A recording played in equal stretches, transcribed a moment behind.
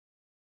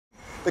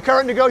The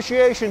current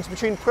negotiations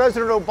between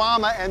President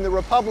Obama and the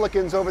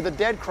Republicans over the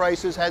debt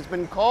crisis has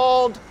been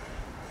called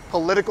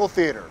political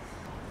theater.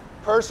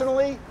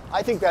 Personally,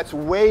 I think that's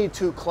way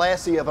too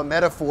classy of a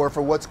metaphor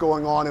for what's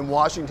going on in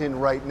Washington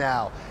right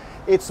now.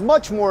 It's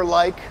much more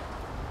like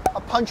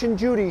a Punch and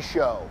Judy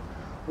show,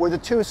 where the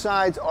two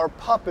sides are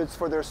puppets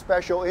for their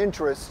special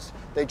interests.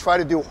 They try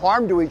to do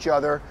harm to each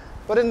other,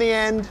 but in the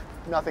end,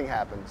 nothing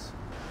happens.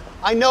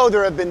 I know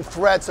there have been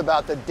threats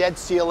about the debt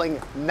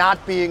ceiling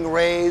not being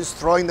raised,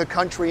 throwing the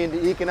country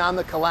into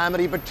economic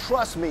calamity, but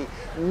trust me,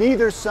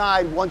 neither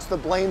side wants the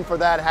blame for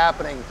that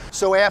happening.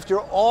 So after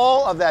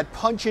all of that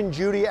Punch and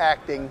Judy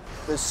acting,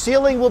 the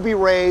ceiling will be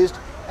raised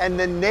and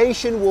the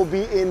nation will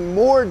be in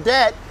more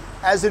debt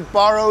as it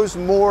borrows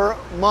more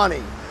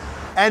money.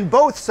 And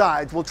both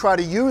sides will try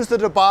to use the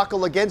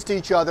debacle against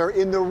each other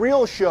in the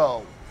real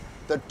show,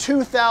 the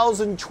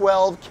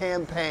 2012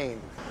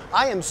 campaign.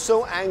 I am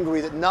so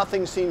angry that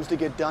nothing seems to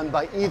get done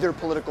by either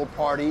political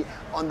party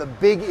on the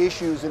big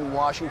issues in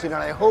Washington,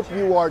 and I hope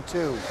you are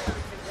too.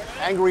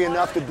 Angry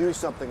enough to do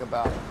something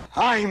about it.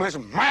 I'm as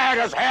mad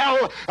as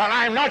hell, and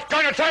I'm not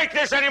going to take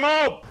this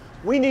anymore!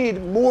 We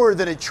need more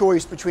than a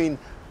choice between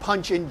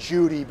Punch and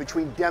Judy,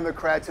 between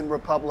Democrats and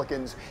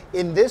Republicans.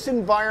 In this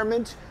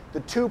environment,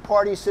 the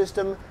two-party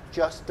system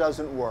just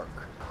doesn't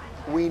work.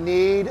 We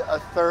need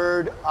a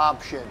third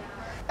option.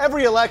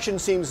 Every election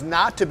seems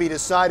not to be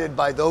decided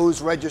by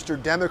those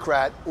registered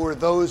Democrat or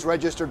those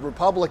registered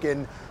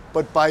Republican,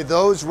 but by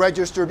those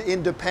registered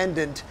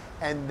independent,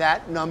 and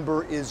that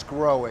number is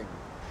growing.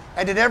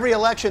 And in every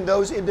election,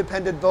 those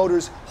independent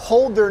voters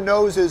hold their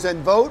noses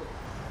and vote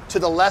to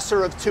the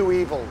lesser of two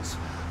evils.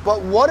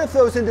 But what if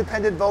those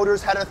independent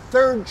voters had a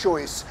third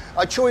choice,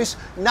 a choice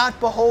not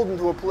beholden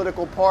to a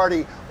political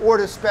party or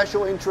to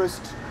special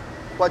interests,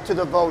 but to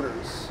the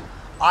voters?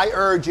 I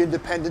urge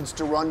independents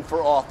to run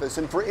for office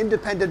and for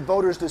independent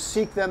voters to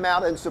seek them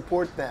out and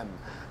support them.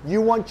 You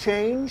want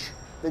change?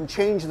 Then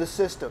change the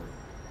system,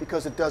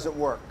 because it doesn't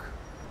work.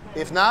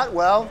 If not,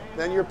 well,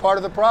 then you're part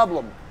of the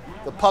problem.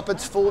 The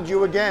puppets fooled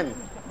you again.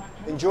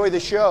 Enjoy the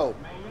show.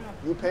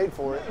 You paid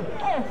for it.